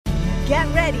Get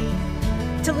ready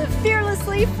to live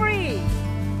fearlessly free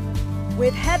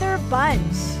with Heather Bunch.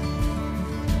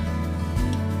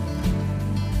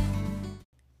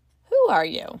 Who are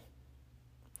you?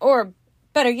 Or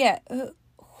better yet,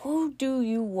 who do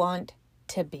you want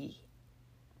to be?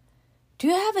 Do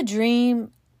you have a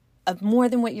dream of more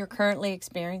than what you're currently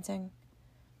experiencing?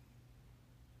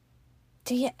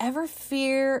 Do you ever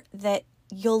fear that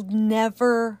you'll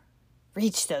never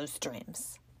reach those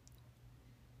dreams?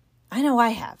 I know I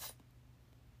have.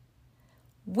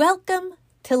 Welcome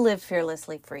to Live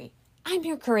Fearlessly Free. I'm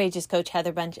your courageous coach,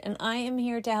 Heather Bunch, and I am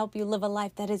here to help you live a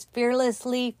life that is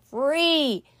fearlessly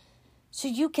free so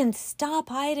you can stop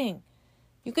hiding.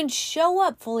 You can show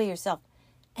up fully yourself,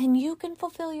 and you can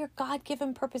fulfill your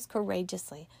God-given purpose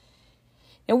courageously.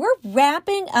 Now, we're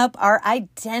wrapping up our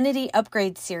Identity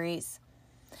Upgrade series,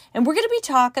 and we're going to be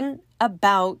talking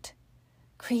about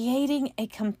creating a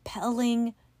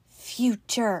compelling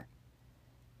future.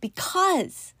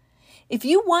 Because if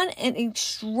you want an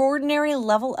extraordinary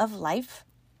level of life,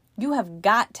 you have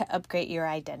got to upgrade your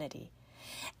identity.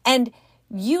 And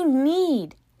you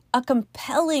need a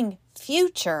compelling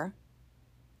future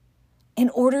in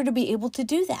order to be able to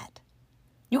do that.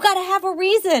 You got to have a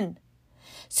reason.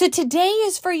 So today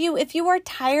is for you if you are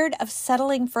tired of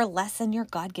settling for less than your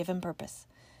God-given purpose.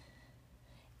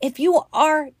 If you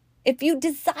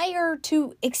desire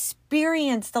to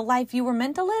experience the life you were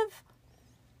meant to live,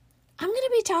 I'm going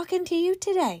to be talking to you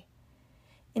today.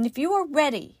 And if you are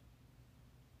ready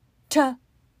to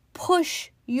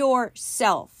push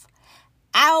yourself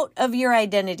out of your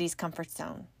identity's comfort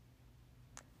zone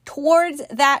towards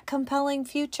that compelling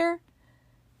future,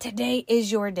 today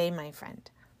is your day, my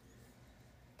friend.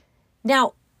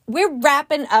 Now, we're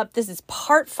wrapping up. This is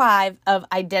part 5 of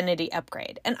Identity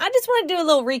Upgrade. And I just want to do a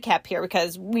little recap here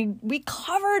because we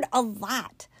covered a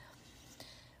lot.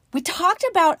 We talked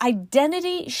about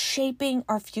identity shaping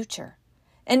our future,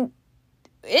 and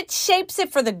it shapes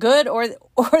it for the good or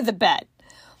the bad.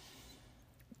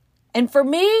 And for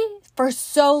me, for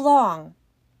so long,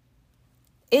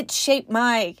 it shaped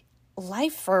my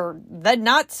life for the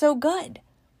not so good.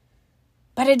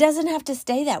 But it doesn't have to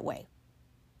stay that way.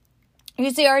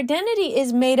 You see, our identity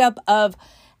is made up of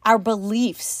our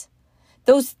beliefs,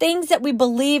 those things that we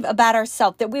believe about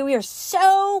ourselves, that we are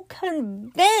so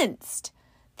convinced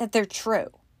that they're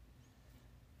true.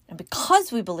 And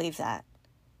because we believe that,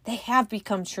 they have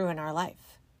become true in our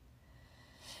life.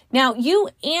 Now, you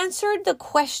answered the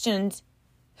questions,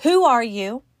 who are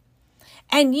you?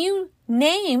 And you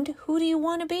named, who do you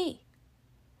want to be?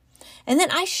 And then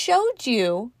I showed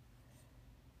you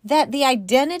that the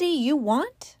identity you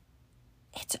want,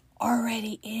 it's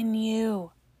already in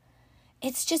you.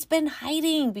 It's just been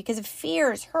hiding because of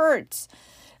fears, hurts,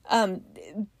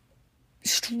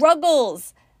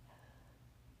 struggles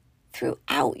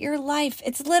throughout your life.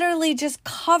 It's literally just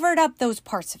covered up those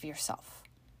parts of yourself.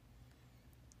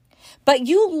 But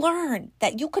you learned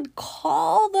that you could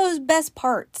call those best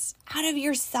parts out of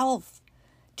yourself,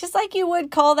 just like you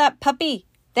would call that puppy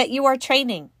that you are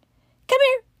training. Come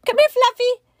here,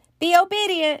 Fluffy, be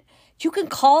obedient. You can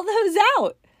call those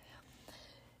out.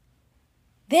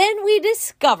 Then we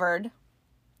discovered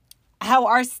how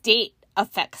our state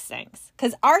affects things.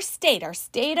 Because our state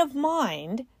of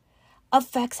mind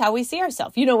affects how we see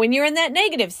ourselves. You know, when you're in that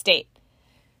negative state,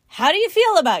 how do you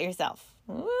feel about yourself?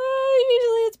 Well,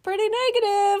 usually it's pretty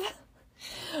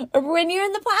negative. Or when you're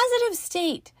in the positive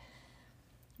state,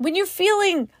 when you're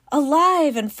feeling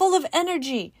alive and full of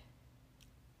energy,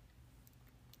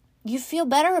 you feel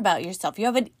better about yourself. You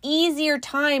have an easier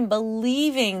time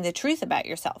believing the truth about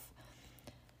yourself.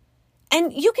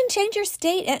 And you can change your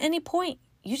state at any point.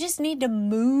 You just need to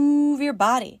move your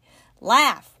body,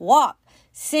 laugh, walk,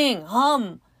 sing,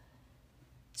 hum,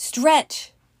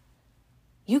 stretch.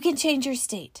 You can change your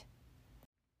state.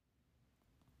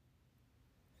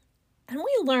 And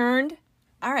we learned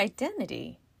our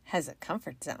identity has a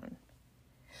comfort zone.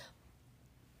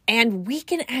 And we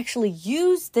can actually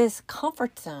use this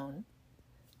comfort zone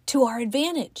to our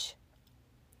advantage.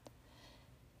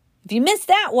 If you missed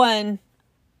that one,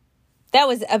 that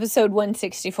was episode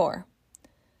 164.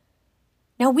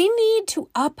 Now, we need to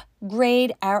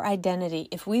upgrade our identity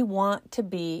if we want to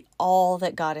be all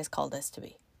that God has called us to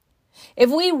be. If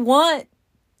we want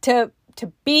to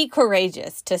be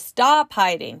courageous, to stop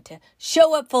hiding, to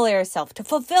show up fully ourselves, to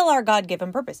fulfill our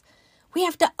God-given purpose, we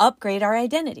have to upgrade our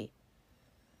identity.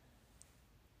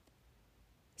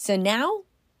 So now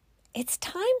it's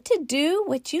time to do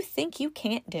what you think you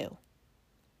can't do.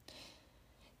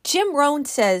 Jim Rohn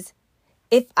says,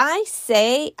 if I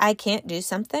say I can't do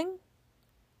something,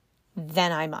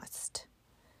 then I must.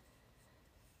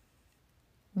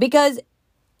 Because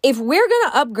if we're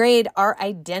going to upgrade our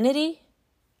identity,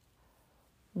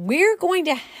 we're going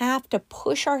to have to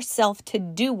push ourselves to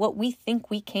do what we think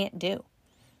we can't do.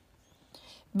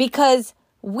 Because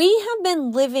we have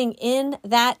been living in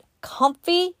that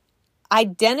comfy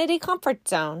identity comfort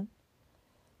zone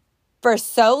for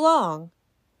so long.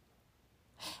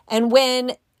 And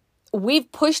when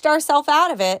we've pushed ourselves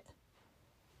out of it,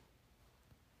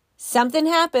 something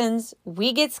happens,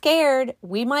 we get scared,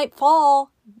 we might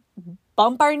fall,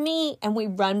 bump our knee, and we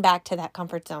run back to that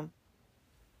comfort zone.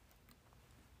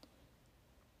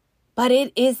 But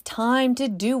it is time to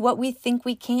do what we think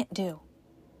we can't do.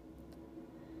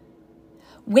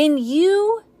 When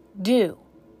you do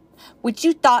what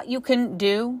you thought you couldn't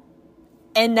do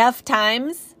enough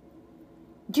times,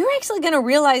 you're actually going to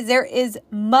realize there is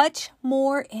much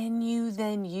more in you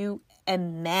than you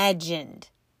imagined.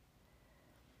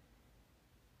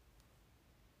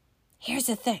 Here's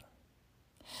the thing.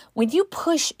 When you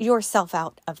push yourself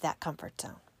out of that comfort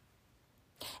zone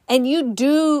and you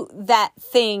do that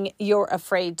thing you're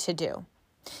afraid to do,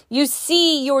 you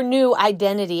see your new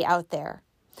identity out there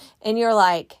and you're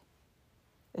like,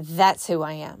 that's who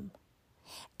I am.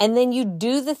 And then you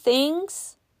do the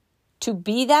things to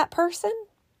be that person.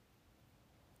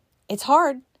 It's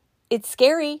hard. It's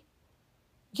scary.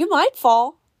 You might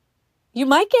fall. You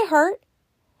might get hurt,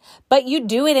 but you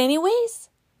do it anyways.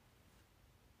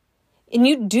 And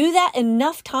you do that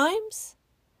enough times.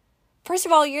 First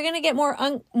of all, you're going to get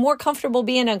more comfortable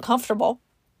being uncomfortable.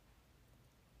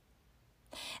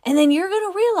 And then you're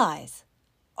going to realize,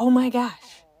 oh my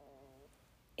gosh,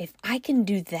 if I can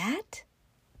do that,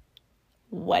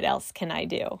 what else can I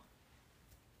do?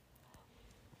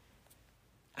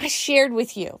 I shared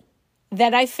with you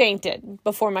that I fainted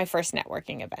before my first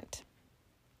networking event.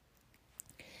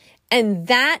 And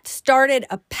that started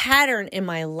a pattern in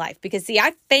my life because, see,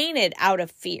 I fainted out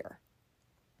of fear.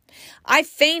 I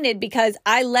fainted because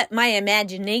I let my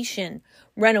imagination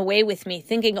run away with me,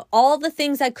 thinking all the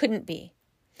things I couldn't be.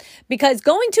 Because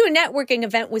going to a networking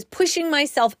event was pushing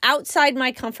myself outside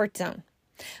my comfort zone.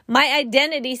 My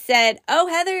identity said, oh,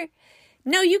 Heather,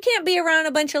 no, you can't be around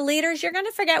a bunch of leaders. You're going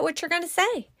to forget what you're going to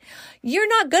say. You're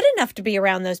not good enough to be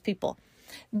around those people.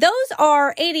 Those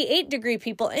are 88-degree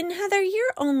people. And Heather,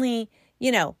 you're only,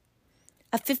 a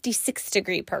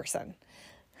 56-degree person.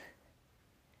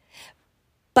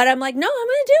 But I'm like, no, I'm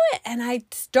going to do it. And I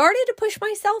started to push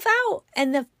myself out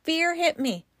and the fear hit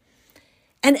me.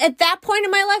 And at that point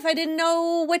in my life, I didn't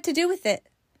know what to do with it.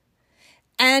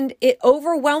 And it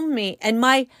overwhelmed me.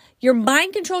 And your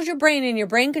mind controls your brain and your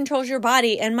brain controls your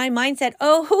body. And my mind said,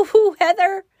 oh,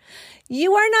 Heather,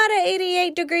 you are not an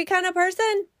 88-degree kind of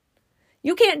person.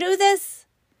 You can't do this.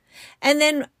 And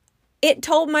then it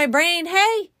told my brain,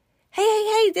 hey,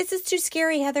 this is too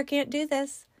scary. Heather can't do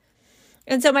this.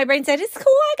 And so my brain said, it's cool.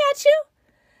 I got you.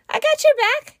 I got your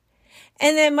back.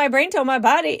 And then my brain told my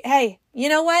body, hey, you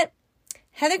know what?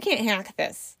 Heather can't hack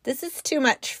this. This is too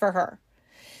much for her.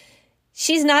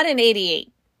 She's not an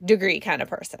 88-degree kind of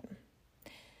person.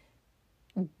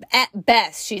 At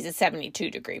best, she's a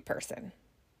 72-degree person.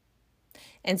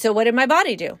 And so what did my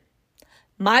body do?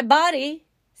 My body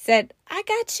said, I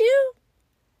got you.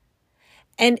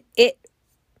 And it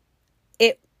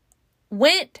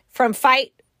went from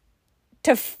fight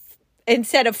to,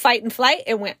 instead of fight and flight,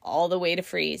 it went all the way to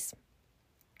freeze.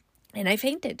 And I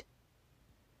fainted.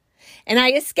 And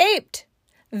I escaped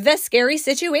the scary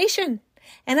situation.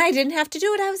 And I didn't have to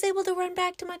do it. I was able to run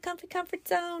back to my comfy comfort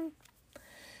zone.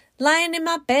 Lying in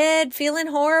my bed, feeling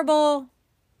horrible.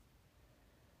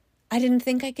 I didn't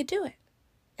think I could do it.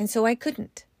 And so I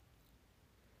couldn't.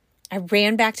 I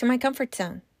ran back to my comfort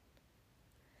zone.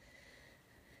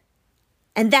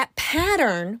 And that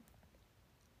pattern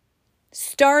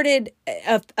started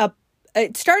a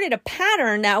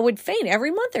pattern that I would faint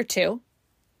every month or two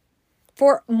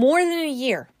for more than a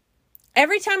year.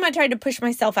 Every time I tried to push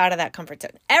myself out of that comfort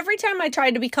zone, every time I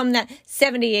tried to become that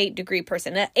 78-degree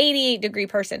person, an 88-degree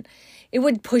person, it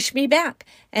would push me back.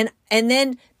 And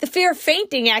then the fear of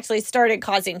fainting actually started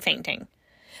causing fainting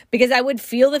because I would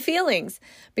feel the feelings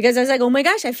because I was like, oh my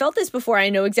gosh, I felt this before. I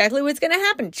know exactly what's going to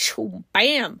happen.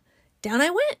 Bam, down I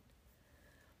went.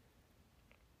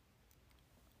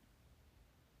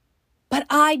 But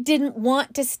I didn't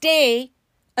want to stay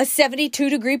a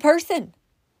 72-degree person.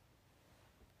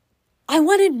 I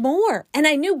wanted more, and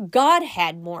I knew God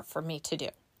had more for me to do.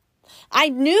 I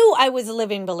knew I was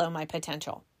living below my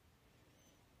potential.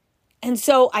 And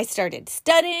so I started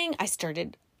studying, I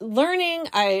started learning.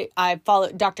 I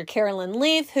followed Dr. Carolyn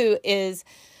Leaf, who is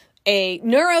a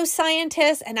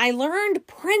neuroscientist, and I learned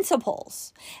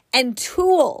principles and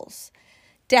tools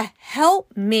to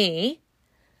help me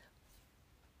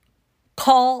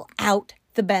call out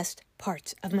the best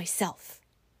parts of myself.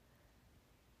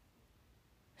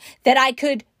 That I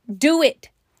could do it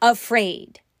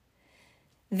afraid.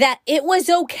 That it was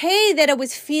okay that I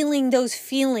was feeling those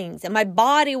feelings and my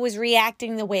body was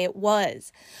reacting the way it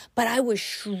was. But I was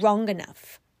strong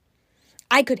enough.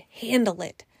 I could handle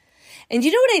it. And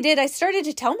you know what I did? I started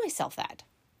to tell myself that.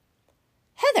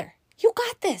 Heather, you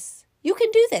got this. You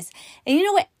can do this. And you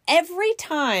know what? Every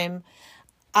time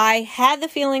I had the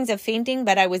feelings of fainting,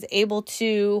 but I was able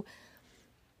to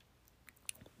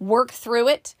work through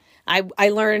it. I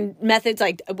learned methods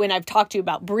like when I've talked to you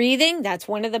about breathing, that's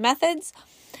one of the methods.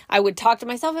 I would talk to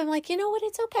myself. I'm like, you know what?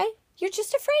 It's okay. You're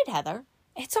just afraid, Heather.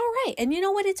 It's all right. And you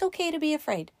know what? It's okay to be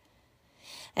afraid.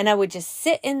 And I would just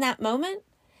sit in that moment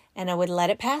and I would let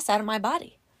it pass out of my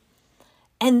body.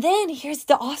 And then here's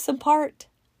the awesome part.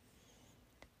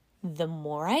 The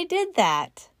more I did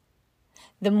that,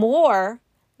 the more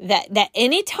that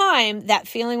any time that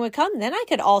feeling would come, then I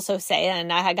could also say,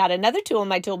 and I got another tool in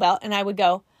my tool belt, and I would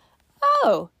go,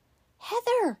 oh,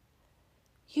 Heather,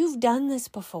 you've done this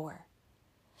before.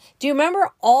 Do you remember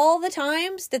all the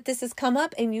times that this has come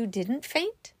up and you didn't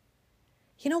faint?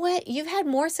 You know what? You've had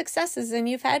more successes than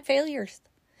you've had failures.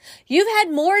 You've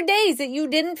had more days that you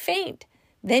didn't faint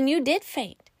than you did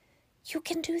faint. You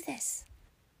can do this.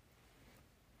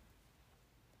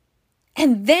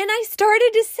 And then I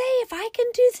started to say, if I can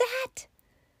do that,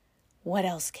 what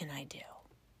else can I do?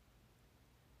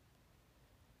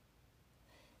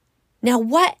 Now,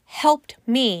 what helped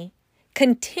me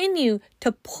continue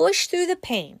to push through the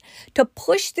pain, to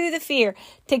push through the fear,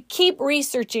 to keep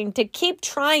researching, to keep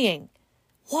trying?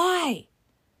 Why?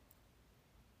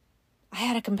 I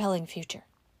had a compelling future.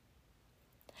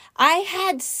 I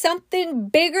had something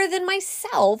bigger than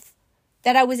myself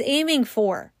that I was aiming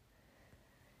for.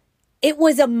 It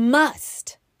was a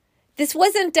must. This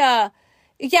wasn't it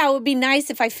would be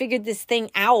nice if I figured this thing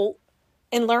out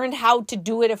and learned how to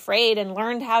do it afraid and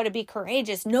learned how to be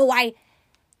courageous. No, I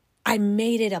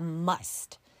made it a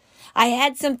must. I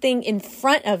had something in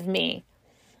front of me.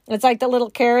 It's like the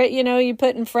little carrot, you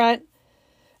put in front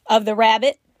of the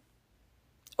rabbit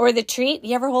or the treat.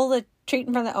 You ever hold a treat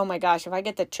in front of oh my gosh, if I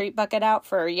get the treat bucket out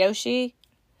for Yoshi,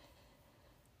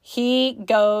 he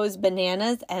goes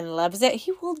bananas and loves it.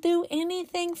 He will do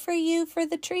anything for you for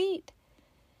the treat.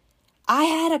 I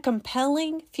had a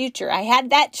compelling future. I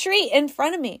had that treat in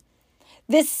front of me.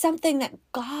 This is something that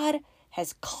God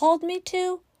has called me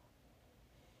to,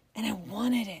 and I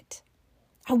wanted it.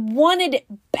 I wanted it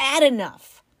bad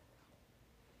enough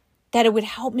that it would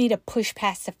help me to push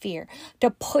past the fear,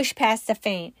 to push past the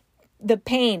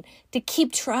pain, to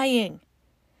keep trying,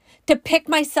 to pick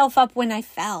myself up when I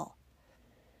fell.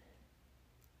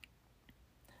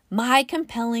 My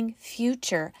compelling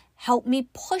future helped me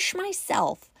push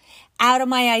myself out of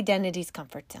my identity's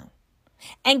comfort zone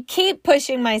and keep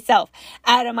pushing myself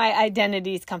out of my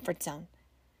identity's comfort zone.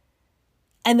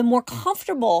 And the more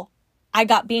comfortable I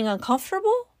got being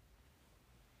uncomfortable,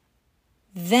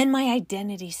 then my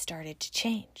identity started to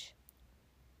change.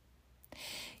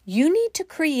 You need to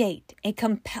create a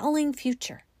compelling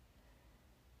future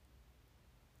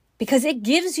because it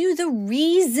gives you the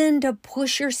reason to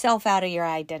push yourself out of your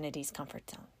identity's comfort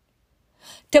zone,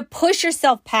 to push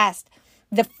yourself past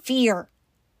the fear,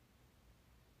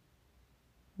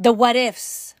 the what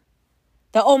ifs,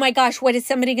 the oh my gosh, what is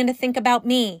somebody going to think about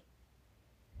me?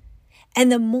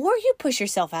 And the more you push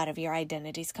yourself out of your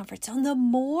identity's comfort zone, the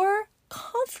more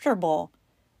comfortable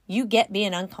you get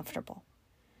being uncomfortable.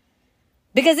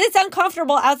 Because it's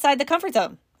uncomfortable outside the comfort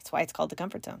zone. That's why it's called the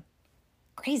comfort zone.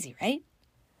 Crazy, right?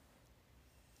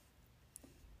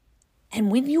 And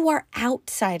when you are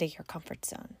outside of your comfort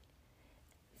zone,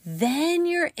 then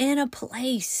you're in a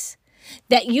place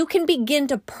that you can begin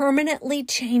to permanently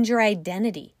change your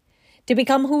identity to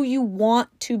become who you want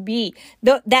to be.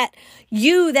 That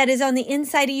you that is on the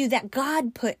inside of you that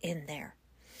God put in there.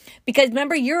 Because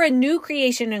remember, you're a new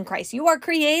creation in Christ. You are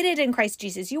created in Christ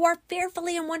Jesus. You are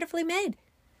fearfully and wonderfully made.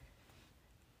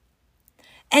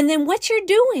 And then what you're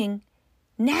doing,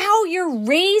 now you're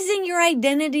raising your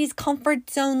identity's comfort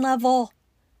zone level.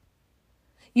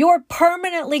 You're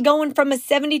permanently going from a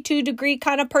 72-degree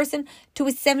kind of person to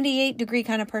a 78-degree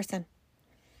kind of person.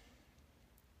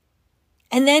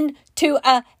 And then to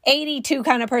a 82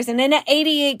 kind of person and an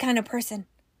 88 kind of person.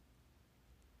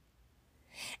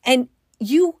 And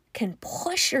you can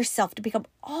push yourself to become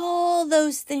all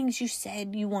those things you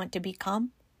said you want to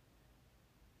become.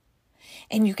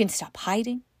 And you can stop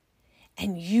hiding.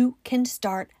 And you can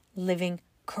start living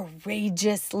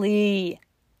courageously.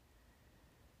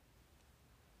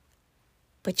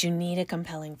 But you need a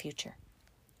compelling future.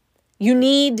 You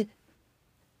need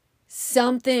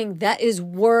something that is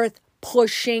worth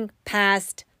pushing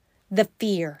past the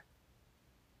fear.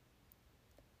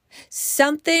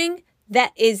 Something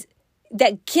that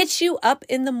gets you up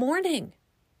in the morning.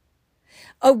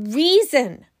 A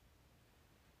reason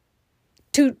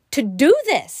to do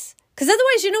this. Because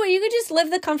otherwise, you know what? You could just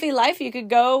live the comfy life. You could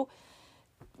go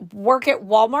work at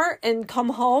Walmart and come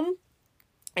home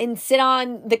and sit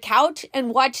on the couch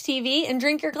and watch TV and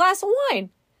drink your glass of wine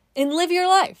and live your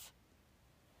life.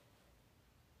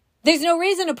 There's no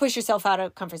reason to push yourself out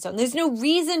of comfort zone. There's no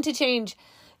reason to change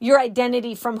your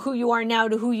identity from who you are now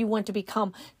to who you want to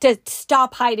become, to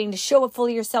stop hiding, to show up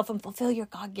fully yourself and fulfill your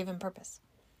God-given purpose.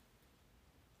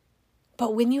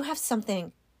 But when you have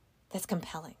something that's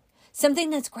compelling,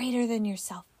 something that's greater than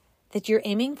yourself, that you're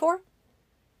aiming for,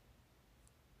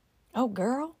 oh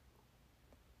girl,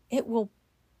 it will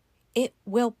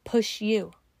push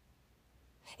you.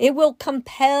 It will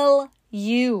compel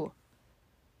you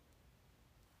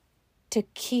to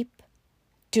keep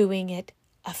doing it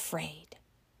afraid.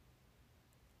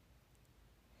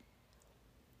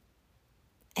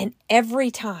 And every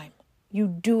time you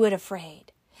do it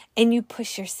afraid and you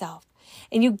push yourself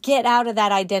and you get out of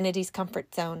that identity's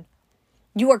comfort zone,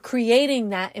 you are creating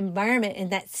that environment and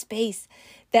that space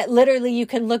that literally you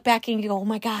can look back and you go, oh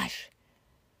my gosh,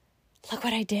 look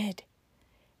what I did.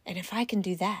 And if I can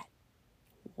do that,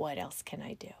 what else can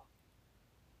I do?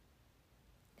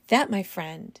 That, my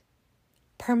friend,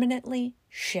 permanently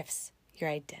shifts your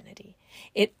identity.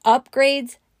 It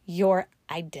upgrades your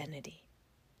identity.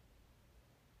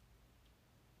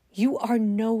 You are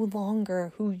no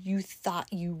longer who you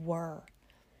thought you were.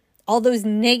 All those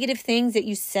negative things that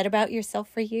you said about yourself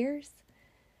for years,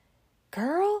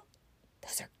 girl,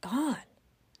 those are gone.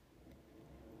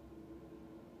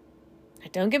 Now,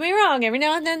 don't get me wrong. Every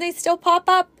now and then they still pop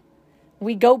up.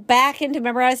 We go back into,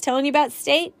 remember I was telling you about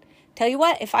state? Tell you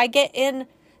what, if I get in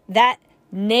that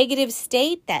negative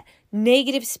state, that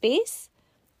negative space,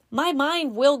 my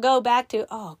mind will go back to,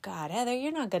 oh God, Heather,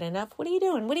 you're not good enough. What are you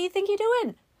doing? What do you think you're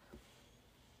doing?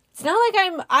 It's not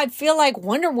like I feel like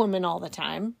Wonder Woman all the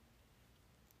time.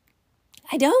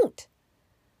 I don't.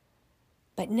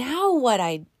 But now what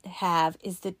I have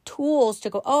is the tools to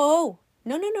go, oh,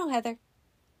 no, Heather.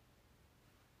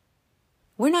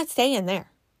 We're not staying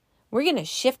there. We're going to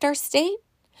shift our state.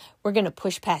 We're going to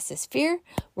push past this fear.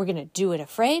 We're going to do it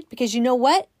afraid. Because you know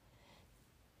what?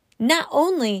 Not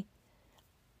only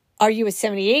are you a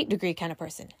 78 degree kind of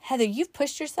person, Heather, you've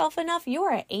pushed yourself enough. You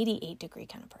are an 88 degree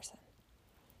kind of person.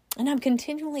 And I'm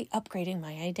continually upgrading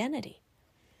my identity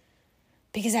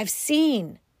because I've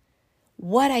seen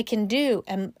what I can do.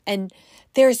 And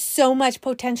there's so much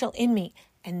potential in me.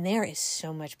 And there is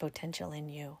so much potential in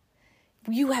you.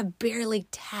 You have barely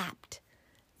tapped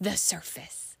the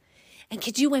surface. And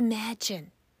could you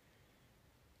imagine?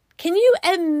 Can you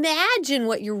imagine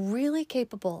what you're really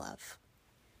capable of?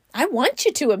 I want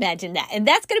you to imagine that. And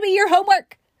that's going to be your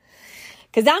homework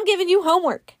because I'm giving you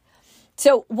homework.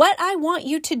 So what I want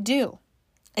you to do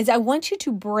is I want you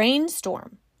to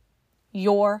brainstorm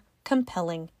your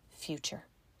compelling future.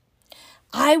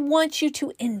 I want you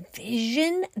to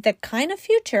envision the kind of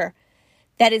future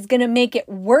that is going to make it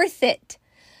worth it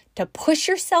to push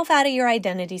yourself out of your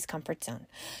identity's comfort zone,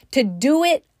 to do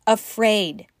it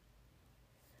afraid.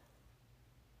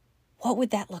 What would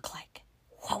that look like?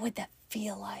 What would that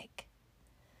feel like?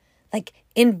 Like,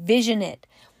 envision it.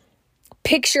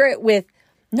 Picture it with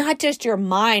not just your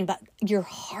mind, but your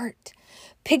heart.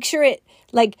 Picture it,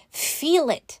 like, feel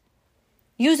it.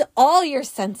 Use all your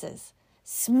senses.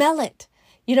 Smell it.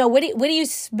 You know, what do you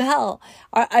smell?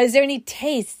 Is there any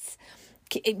tastes?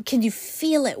 Can you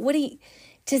feel it?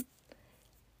 Just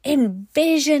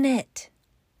envision it.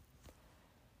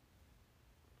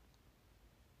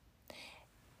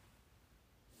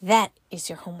 That is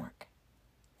your homework.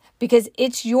 Because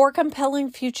it's your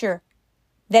compelling future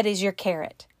that is your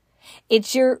carrot.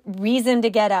 It's your reason to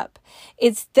get up.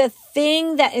 It's the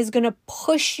thing that is going to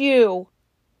push you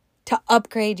to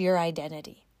upgrade your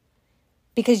identity.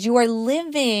 Because you are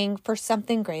living for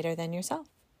something greater than yourself.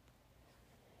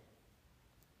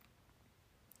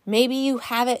 Maybe you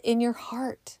have it in your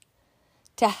heart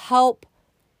to help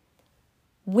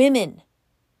women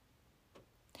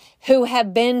who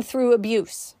have been through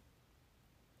abuse.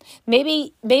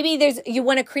 Maybe you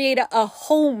want to create a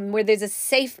home where there's a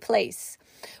safe place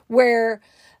where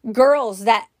girls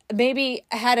that maybe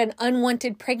had an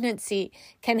unwanted pregnancy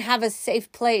can have a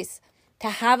safe place to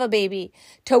have a baby,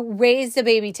 to raise the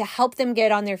baby, to help them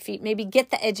get on their feet, maybe get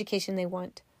the education they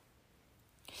want.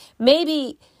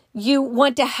 Maybe you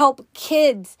want to help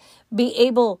kids be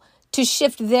able to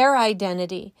shift their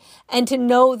identity and to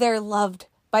know they're loved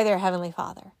by their Heavenly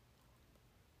Father.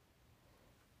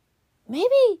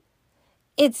 Maybe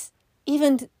it's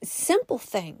even simple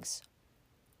things.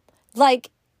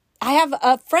 Like, I have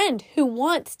a friend who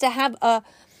wants to have a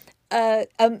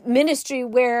ministry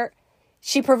where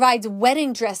she provides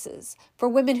wedding dresses for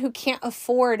women who can't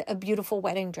afford a beautiful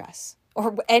wedding dress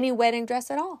or any wedding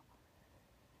dress at all.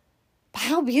 But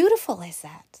how beautiful is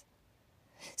that?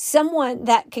 Someone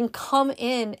that can come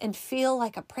in and feel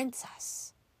like a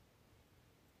princess.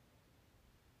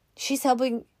 She's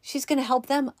going to help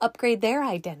them upgrade their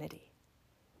identity.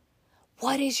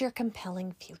 What is your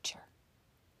compelling future?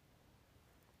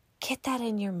 Get that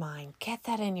in your mind. Get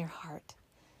that in your heart.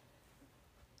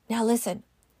 Now listen,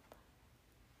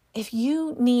 if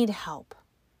you need help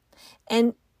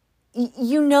and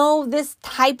you know this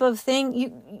type of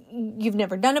thing, you've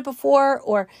never done it before,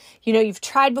 or you've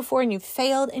tried before and you've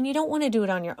failed and you don't want to do it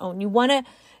on your own. You want a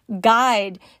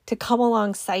guide to come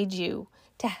alongside you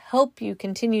to help you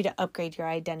continue to upgrade your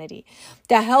identity,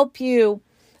 to help you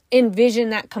envision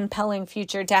that compelling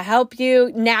future, to help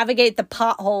you navigate the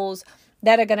potholes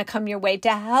that are going to come your way,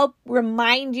 to help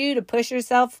remind you to push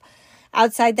yourself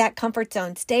outside that comfort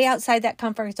zone, stay outside that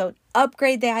comfort zone,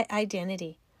 upgrade the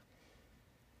identity.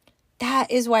 That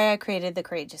is why I created the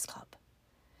Courageous Club.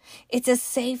 It's a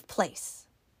safe place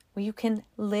where you can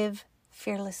live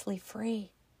fearlessly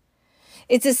free.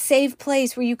 It's a safe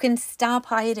place where you can stop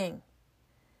hiding.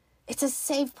 It's a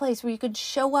safe place where you can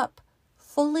show up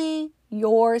fully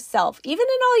yourself, even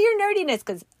in all your nerdiness,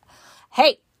 because,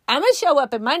 hey, I'm going to show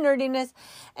up in my nerdiness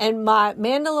and my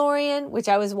Mandalorian, which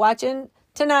I was watching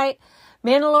tonight,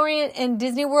 Mandalorian and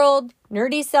Disney World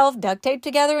nerdy self duct taped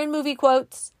together in movie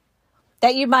quotes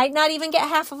that you might not even get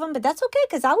half of them, but that's okay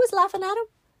because I was laughing at them.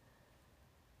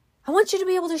 I want you to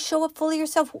be able to show up fully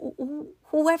yourself,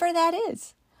 whoever that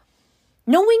is,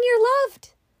 knowing you're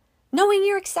loved, knowing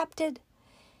you're accepted.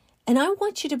 And I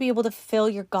want you to be able to fill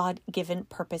your God-given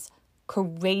purpose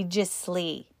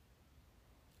courageously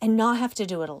and not have to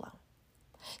do it alone.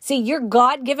 See, your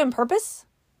God-given purpose,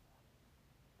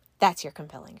 that's your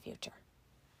compelling future.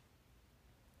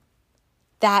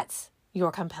 That's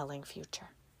your compelling future.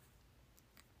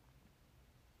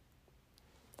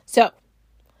 So,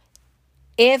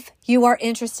 if you are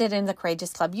interested in the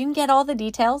Courageous Club, you can get all the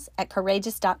details at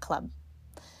courageous.club.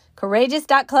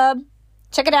 Courageous.club.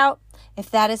 Check it out if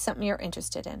that is something you're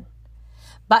interested in.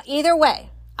 But either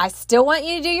way, I still want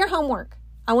you to do your homework.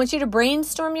 I want you to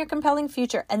brainstorm your compelling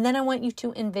future, and then I want you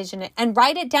to envision it and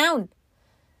write it down.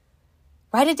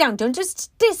 Write it down. Don't just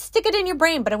stick it in your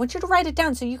brain, but I want you to write it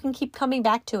down so you can keep coming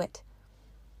back to it.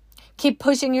 Keep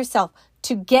pushing yourself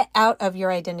to get out of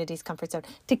your identity's comfort zone,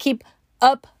 to keep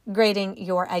upgrading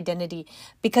your identity,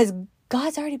 because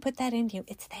God's already put that in you.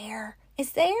 It's there.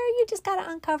 It's there. You just got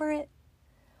to uncover it.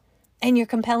 And your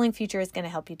compelling future is going to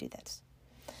help you do this.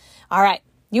 All right.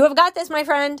 You have got this, my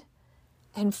friend.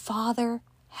 And Father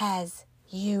has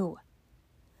you.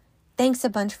 Thanks a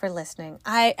bunch for listening.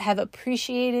 I have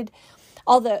appreciated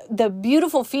all the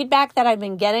beautiful feedback that I've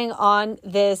been getting on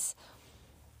this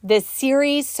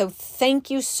series. So thank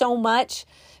you so much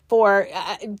for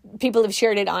people have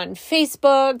shared it on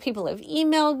Facebook. People have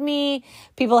emailed me.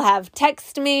 People have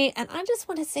texted me. And I just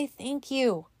want to say thank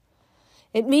you.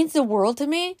 It means the world to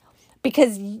me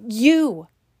because you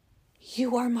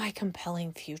are my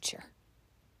compelling future.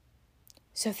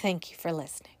 So thank you for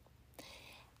listening.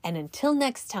 And until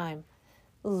next time,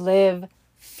 live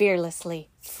fearlessly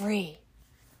free.